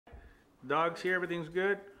Dog's here, everything's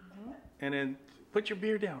good. And then put your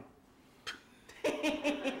beer down.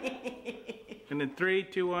 And then 3,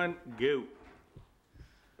 2, 1, go.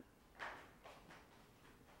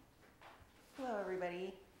 Hello,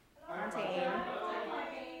 everybody. I'm Tane.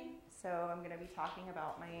 So I'm going to be talking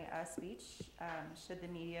about my speech, should the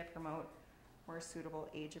media promote more suitable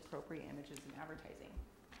age-appropriate images in advertising?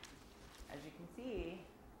 As you can see,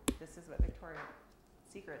 this is what Victoria's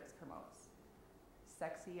Secret promotes.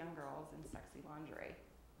 Sexy young girls in sexy lingerie.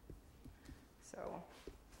 So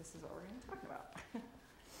this is what we're going to talk about.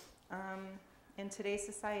 In today's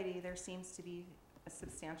society, there seems to be a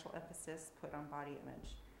substantial emphasis put on body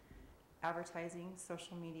image. Advertising,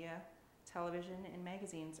 social media, television, and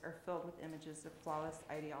magazines are filled with images of flawless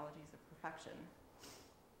ideologies of perfection.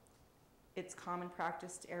 It's common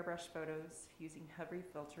practice to airbrush photos using heavy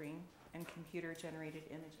filtering and computer-generated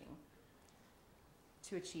imaging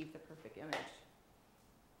to achieve the perfect image.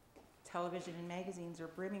 Television and magazines are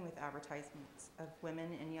brimming with advertisements of women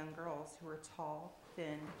and young girls who are tall,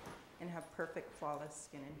 thin, and have perfect, flawless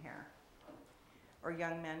skin and hair, or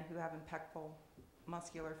young men who have impeccable,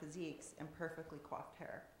 muscular physiques and perfectly coiffed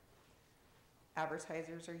hair.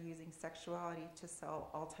 Advertisers are using sexuality to sell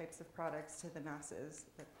all types of products to the masses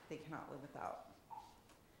that they cannot live without.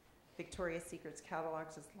 Victoria's Secret's catalog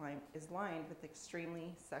is lined with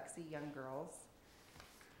extremely sexy young girls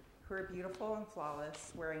who are beautiful and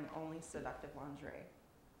flawless, wearing only seductive lingerie.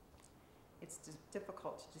 It's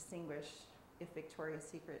difficult to distinguish if Victoria's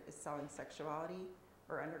Secret is selling sexuality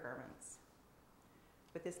or undergarments.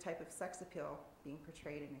 With this type of sex appeal being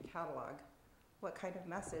portrayed in a catalog, what kind of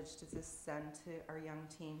message does this send to our young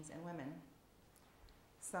teens and women?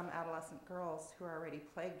 Some adolescent girls who are already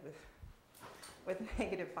plagued with a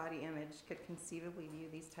negative body image could conceivably view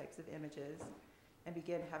these types of images and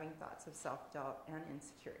begin having thoughts of self-doubt and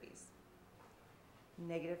insecurities.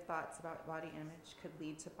 Negative thoughts about body image could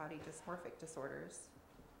lead to body dysmorphic disorders,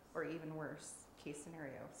 or even worse, case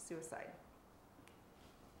scenario, suicide.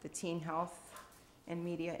 The Teen Health and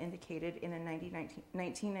Media indicated in a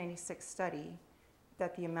 1996 study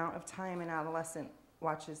that the amount of time an adolescent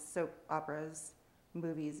watches soap operas,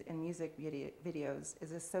 movies, and music videos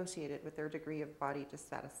is associated with their degree of body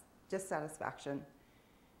dissatisfaction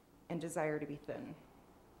and desire to be thin.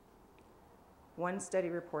 One study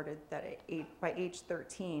reported that by age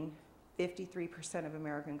 13, 53% of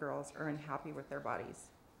American girls are unhappy with their bodies.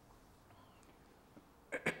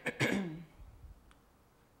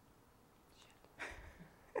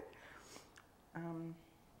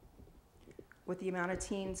 With the amount of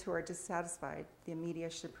teens who are dissatisfied, the media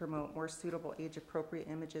should promote more suitable age-appropriate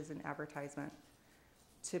images in advertisement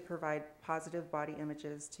to provide positive body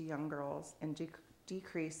images to young girls and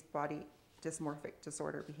decrease body dysmorphic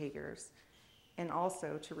disorder behaviors, and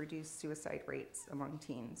also to reduce suicide rates among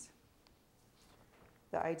teens.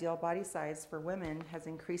 The ideal body size for women has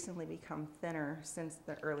increasingly become thinner since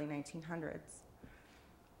the early 1900s.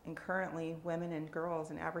 And currently, women and girls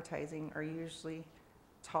in advertising are usually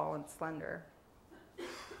tall and slender.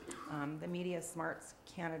 The Media Smarts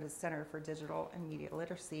Canada's Centre for Digital and Media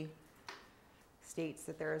Literacy states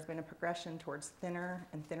that there has been a progression towards thinner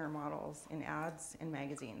and thinner models in ads and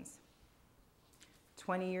magazines.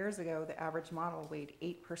 20 years ago, the average model weighed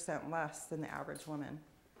 8% less than the average woman,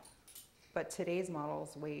 but today's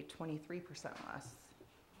models weigh 23% less.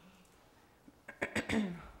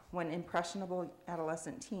 When impressionable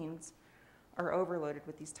adolescent teens are overloaded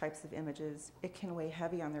with these types of images, it can weigh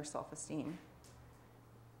heavy on their self-esteem.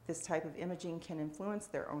 This type of imaging can influence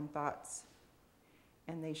their own thoughts,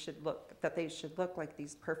 and they should look like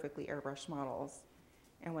these perfectly airbrushed models.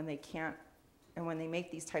 And when they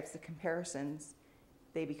make these types of comparisons,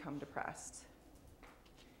 they become depressed.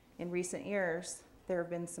 In recent years, there have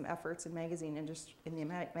been some efforts in the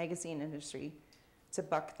magazine industry to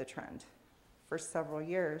buck the trend. For several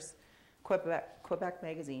years, Quebec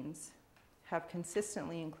magazines have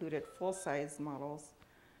consistently included full-size models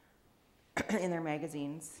in their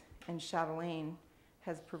magazines, and Chatelaine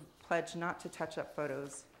has pledged not to touch up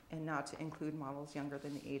photos and not to include models younger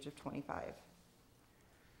than the age of 25.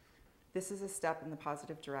 This is a step in the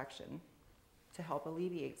positive direction to help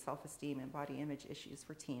alleviate self-esteem and body image issues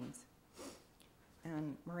for teens.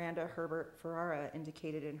 And Miranda, Herbert, Ferrara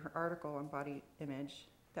indicated in her article on body image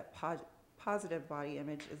that positive body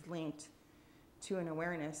image is linked to an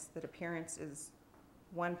awareness that appearance is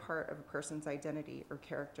one part of a person's identity or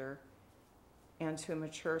character, and to a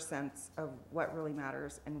mature sense of what really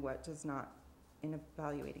matters and what does not in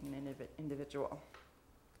evaluating an individual.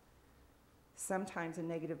 Sometimes a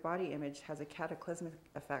negative body image has a cataclysmic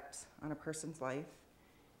effect on a person's life,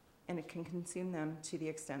 and it can consume them to the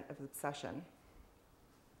extent of obsession.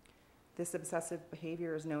 This obsessive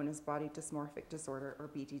behavior is known as body dysmorphic disorder, or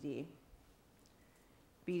BDD.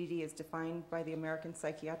 BDD is defined by the American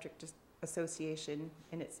Psychiatric Association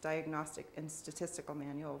in its Diagnostic and Statistical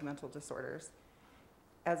Manual of Mental Disorders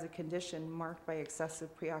as a condition marked by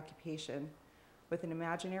excessive preoccupation with an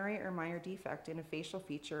imaginary or minor defect in a facial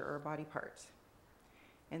feature or a body part.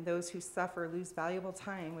 And those who suffer lose valuable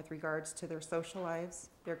time with regards to their social lives,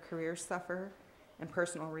 their careers suffer, and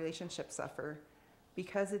personal relationships suffer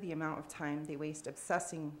because of the amount of time they waste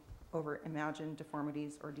obsessing over imagined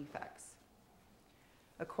deformities or defects.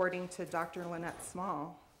 According to Dr. Lynette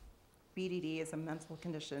Small, BDD is a mental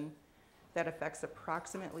condition that affects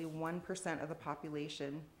approximately 1% of the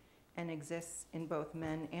population and exists in both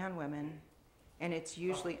men and women, and it's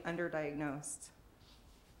usually underdiagnosed.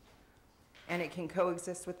 And it can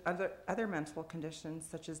coexist with other mental conditions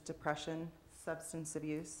such as depression, substance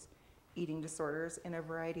abuse, eating disorders, and a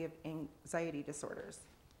variety of anxiety disorders.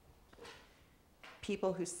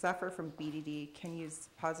 People who suffer from BDD can use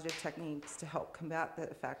positive techniques to help combat the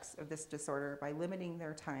effects of this disorder by limiting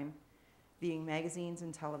their time viewing magazines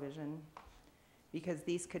and television, because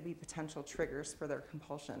these could be potential triggers for their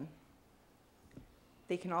compulsion.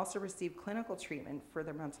 They can also receive clinical treatment for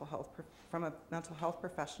their mental health from a mental health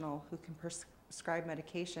professional who can prescribe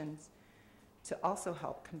medications to also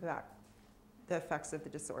help combat the effects of the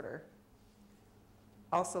disorder.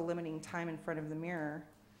 Also, limiting time in front of the mirror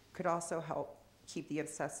could also help keep the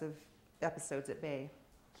obsessive episodes at bay.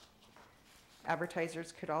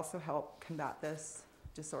 Advertisers could also help combat this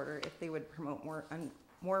disorder if they would promote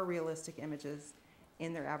more realistic images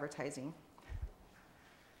in their advertising.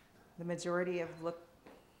 The majority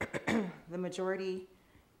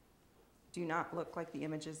do not look like the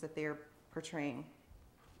images that they are portraying.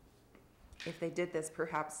 If they did this,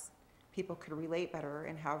 perhaps people could relate better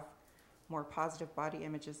and have more positive body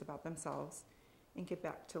images about themselves and get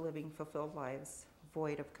back to living fulfilled lives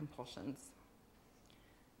void of compulsions.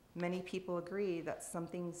 Many people agree that some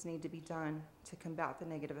things need to be done to combat the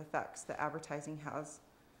negative effects that advertising has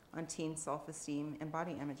on teen self-esteem and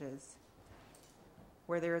body images.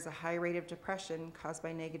 Where there is a high rate of depression caused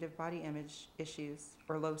by negative body image issues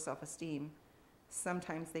or low self-esteem,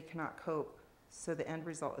 sometimes they cannot cope, so the end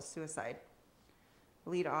result is suicide.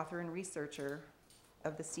 Lead author and researcher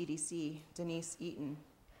of the CDC, Denise Eaton,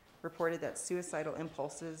 reported that suicidal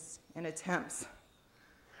impulses and attempts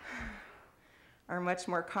are much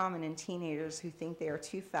more common in teenagers who think they are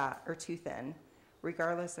too fat or too thin,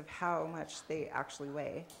 regardless of how much they actually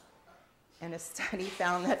weigh. And a study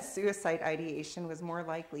found that suicide ideation was more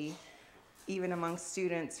likely even among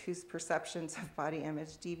students whose perceptions of body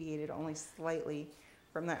image deviated only slightly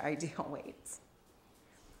from their ideal weights.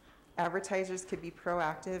 Advertisers could be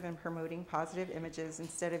proactive in promoting positive images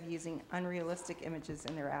instead of using unrealistic images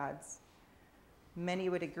in their ads. Many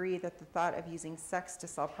would agree that the thought of using sex to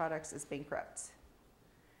sell products is bankrupt.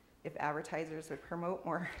 If advertisers would promote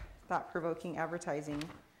more thought-provoking advertising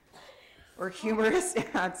or humorous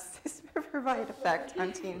ads, this would provide effect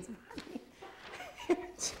on teens' body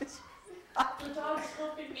images. The dog's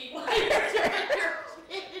helping me while you're doing your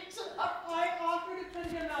speech. I offered to put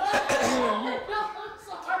him out. I'm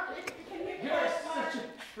sorry. Can you You're such a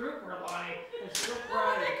trooper, Lonnie. It's so I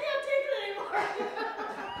funny. can't take it anymore.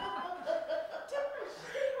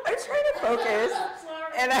 I'm trying to focus, I'm sorry.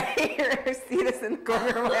 and I see this in the corner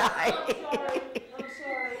of my eye. I'm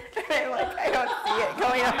sorry. And I'm like, I don't see it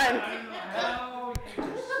going on. I don't know how